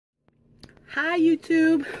Hi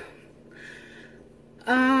YouTube.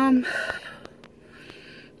 How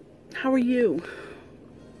are you?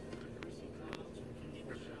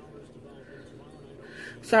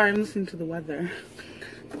 Sorry, I'm listening to the weather.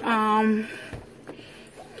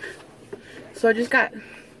 So I just got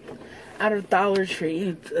out of Dollar Tree.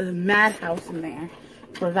 It's a madhouse in there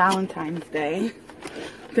for Valentine's Day.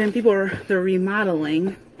 Then they're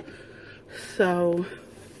remodeling. So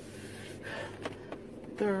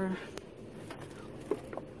they're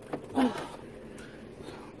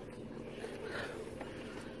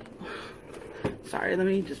sorry, let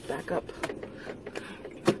me just back up.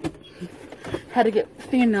 Had to get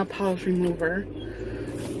fingernail polish remover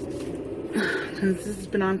since this has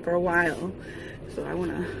been on for a while, so I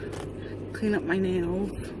want to clean up my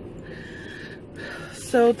nails.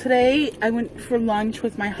 So today I went for lunch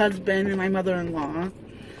with my husband and my mother-in-law.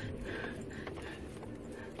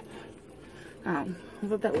 Oh, I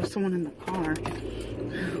thought that was someone in the car.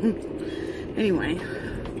 Anyway,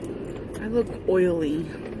 I look oily.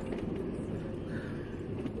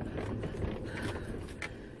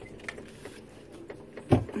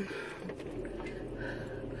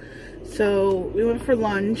 So we went for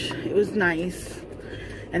lunch. It was nice.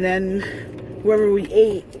 And then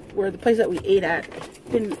the place that we ate at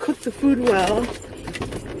didn't cook the food well.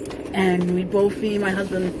 And me and my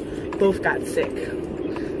husband both got sick.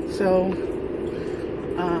 So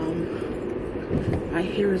my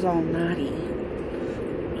hair is all knotty.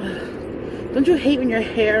 Don't you hate when your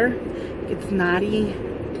hair gets knotty,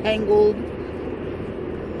 tangled?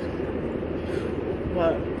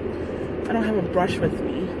 But I don't have a brush with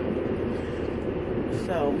me.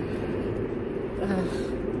 So,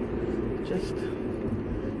 just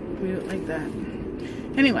leave it like that.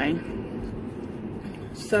 Anyway,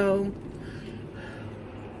 so,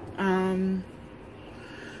 I'm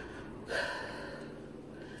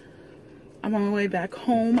on my way back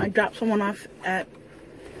home. I dropped someone off at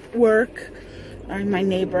work. My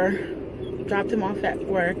neighbor dropped him off at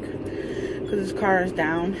work because his car is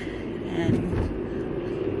down.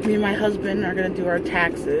 And me and my husband are going to do our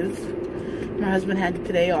taxes. My husband had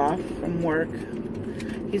today off from work.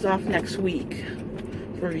 He's off next week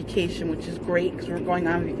for vacation, which is great because we're going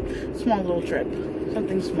on a small little trip.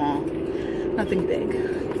 Something small, nothing big.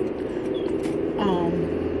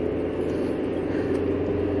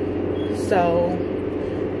 So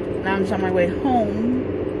now I'm just on my way home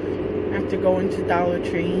after going to Dollar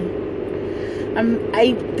Tree.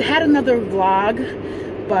 I had another vlog,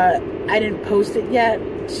 but I didn't post it yet,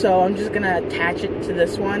 so I'm just gonna attach it to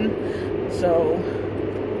this one. So,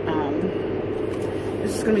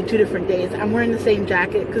 this is going to be 2 different days. I'm wearing the same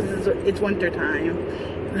jacket because it's winter time.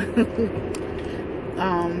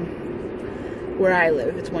 Where I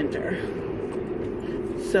live, it's winter.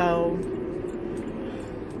 So,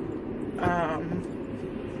 my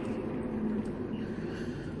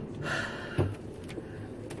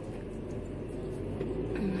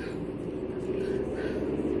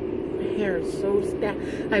hair is so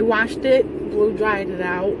I washed it, blow dried it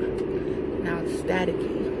out. Now it's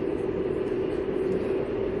staticky.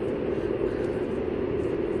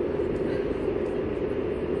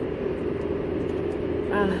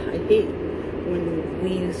 I hate when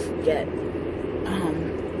weaves get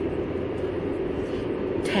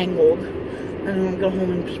tangled. I don't want to go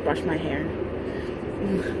home and just brush my hair.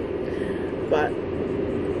 But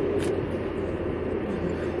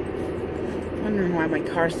I'm wondering why my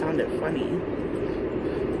car sounded funny.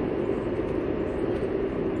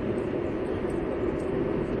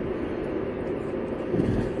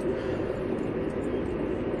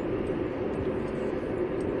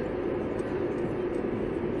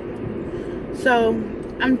 So,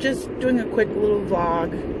 I'm just doing a quick little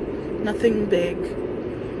vlog, nothing big.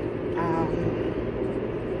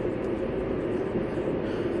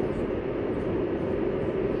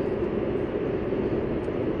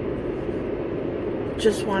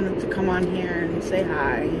 Just wanted to come on here and say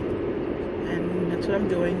hi, and that's what I'm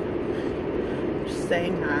doing, just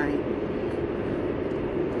saying hi.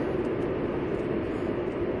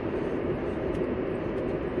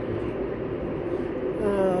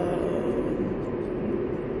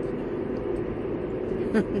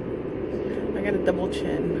 I got a double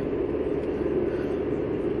chin.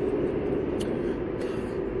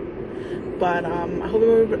 But I hope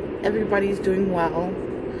everybody's doing well.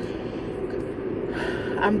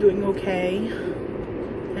 I'm doing okay.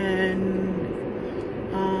 And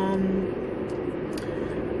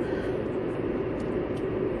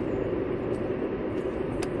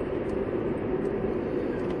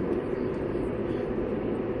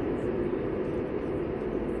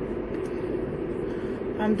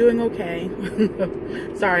I'm doing okay.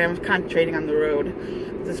 Sorry, I'm concentrating on the road.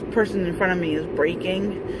 This person in front of me is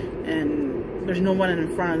braking, and there's no one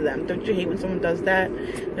in front of them. Don't you hate when someone does that?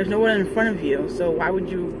 There's no one in front of you, so why would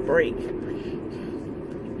you brake?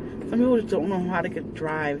 Some people just don't know how to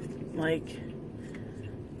drive. Like,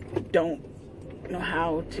 don't know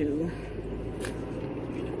how to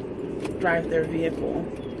drive their vehicle.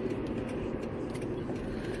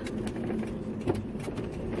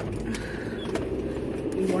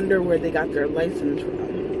 You wonder where they got their license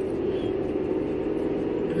from.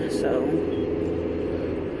 So,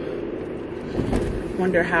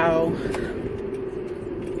 wonder how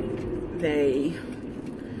they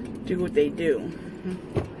do what they do.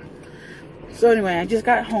 So anyway, I just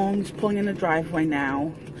got home, just pulling in the driveway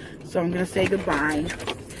now. So I'm gonna say goodbye,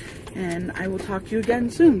 and I will talk to you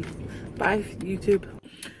again soon. Bye, YouTube.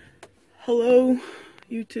 Hello,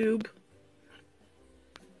 YouTube.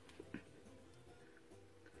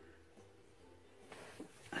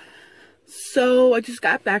 So I just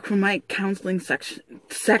got back from my counseling session.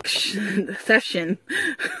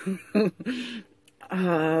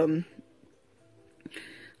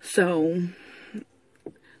 So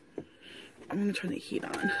I'm gonna turn the heat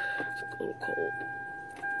on. It's a little cold.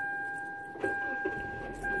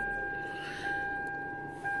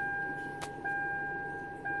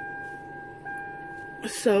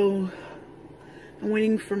 So I'm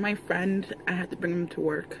waiting for my friend. I have to bring him to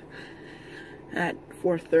work at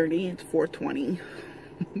 4:30. It's 4:20.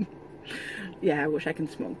 Yeah, I wish I can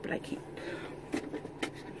smoke, but I can't.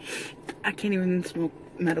 I can't even smoke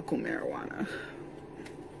medical marijuana.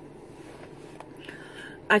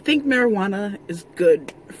 I think marijuana is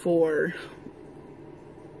good for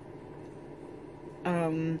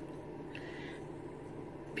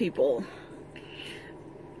people.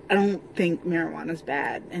 I don't think marijuana is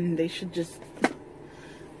bad, and they should just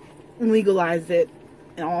legalize it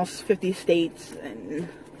in all 50 states, and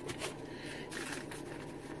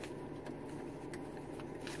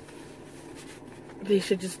they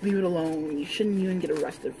should just leave it alone. You shouldn't even get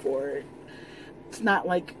arrested for it. It's not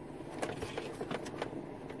like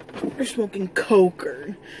you're smoking coke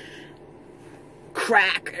or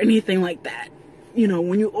crack or anything like that. You know,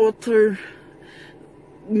 when you alter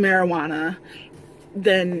marijuana,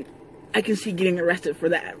 then I can see getting arrested for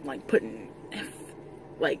that. Like putting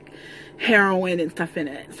like heroin and stuff in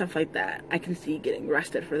it, stuff like that. I can see getting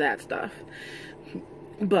arrested for that stuff.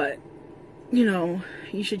 But, you know,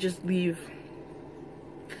 you should just leave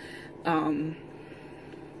it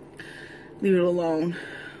alone.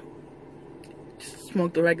 Just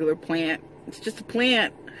smoke the regular plant. It's just a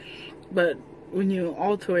plant, but when you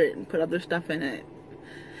alter it and put other stuff in it,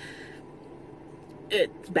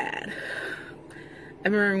 it's bad. I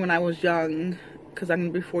remember when I was young, because I'm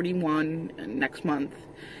going to be 41 next month.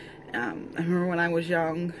 I remember when I was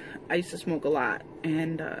young, I used to smoke a lot,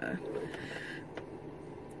 and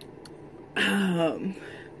I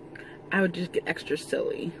would just get extra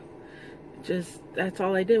silly. That's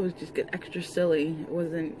all I did was just get extra silly.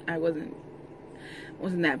 I wasn't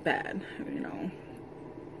that bad, you know.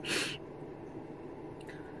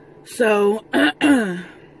 So,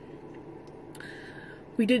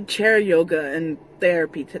 we did chair yoga and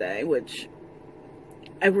therapy today, which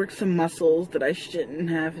I worked some muscles that I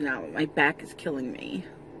shouldn't have. Now my back is killing me.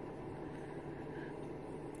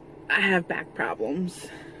 I have back problems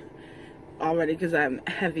already because I'm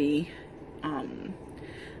heavy. I'm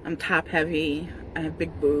top heavy. I have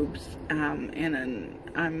big boobs, and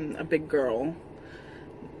I'm a big girl.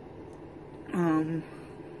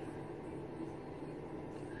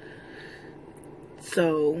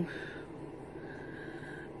 So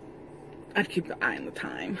I'd keep an eye on the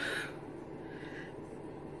time.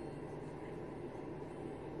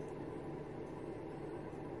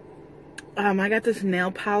 I got this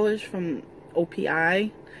nail polish from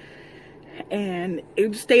OPI, and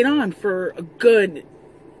it stayed on for a good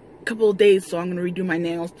couple of days, so I'm gonna redo my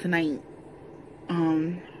nails tonight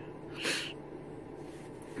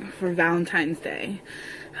for Valentine's Day.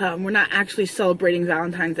 We're not actually celebrating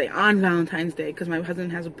Valentine's Day on Valentine's Day because my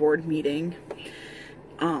husband has a board meeting.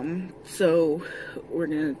 So we're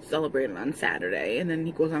gonna celebrate it on Saturday, and then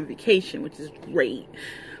he goes on vacation, which is great.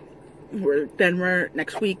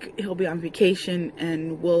 Next week he'll be on vacation,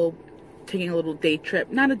 and we'll taking a little day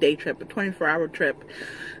trip, not a day trip, a 24-hour trip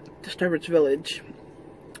to Sturbridge Village.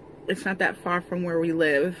 It's not that far from where we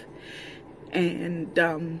live, and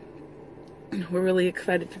we're really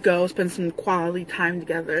excited to go spend some quality time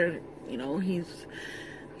together. You know, he's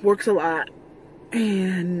works a lot,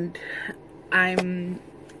 and I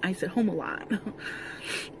sit home a lot.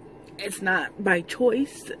 It's not by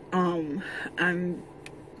choice.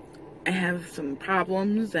 I I have some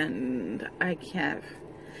problems, and I have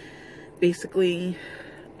basically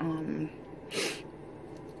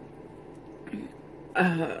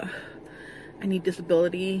I need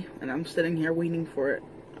disability, and I'm sitting here waiting for it.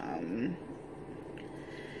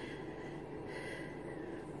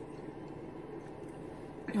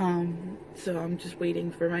 So I'm just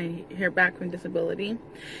waiting for my hair back from disability.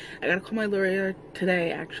 I gotta call my lawyer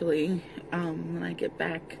today, actually, when I get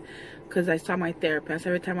back, because I saw my therapist.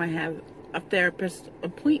 Every time I have a therapist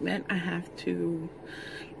appointment, I have to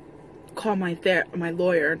call my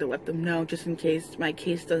lawyer to let them know, just in case my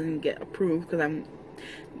case doesn't get approved, because I'm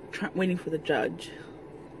waiting for the judge.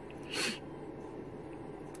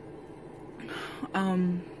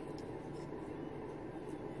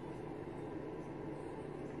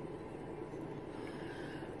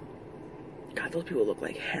 God, those people look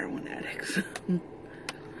like heroin addicts.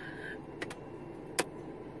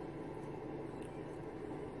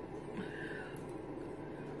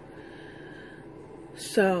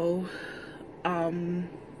 So, I'm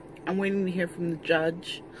waiting to hear from the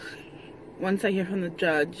judge. Once I hear from the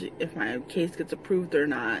judge if my case gets approved or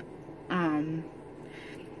not,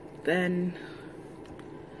 then,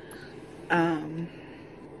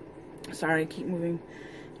 sorry, I keep moving.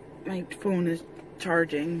 My phone is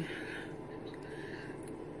charging.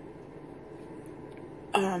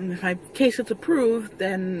 If my case gets approved,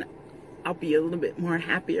 then I'll be a little bit more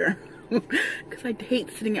happier. Because I hate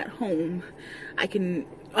sitting at home.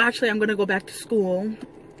 Actually, I'm going to go back to school.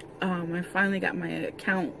 I finally got my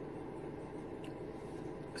account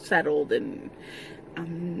settled and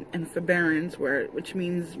forbearance, which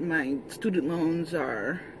means my student loans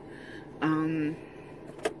are on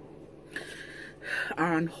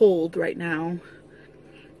hold right now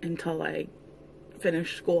until I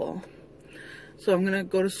finish school. So I'm gonna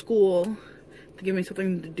go to school to give me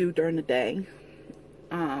something to do during the day.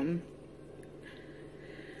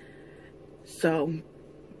 So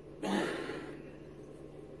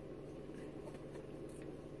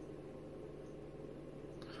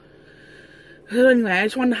anyway, I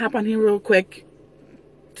just wanted to hop on here real quick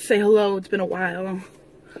to say hello. It's been a while.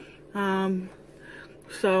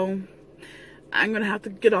 So I'm gonna have to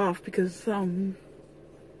get off because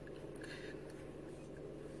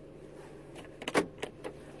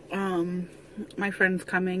my friend's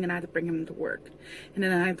coming and I have to bring him to work, and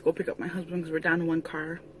then I have to go pick up my husband because we're down to one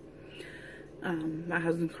car. My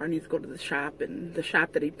husband's car needs to go to the shop, and the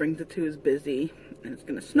shop that he brings it to is busy, and it's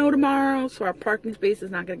gonna snow tomorrow, so our parking space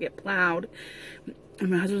is not gonna get plowed, and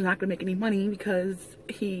my husband's not gonna make any money because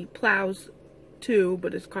he plows too,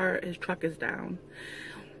 but his truck is down.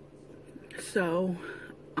 So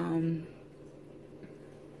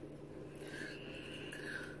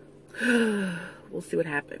we'll see what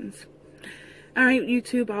happens. Alright,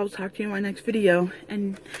 YouTube, I'll talk to you in my next video,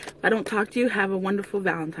 and if I don't talk to you, have a wonderful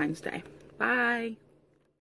Valentine's Day. Bye.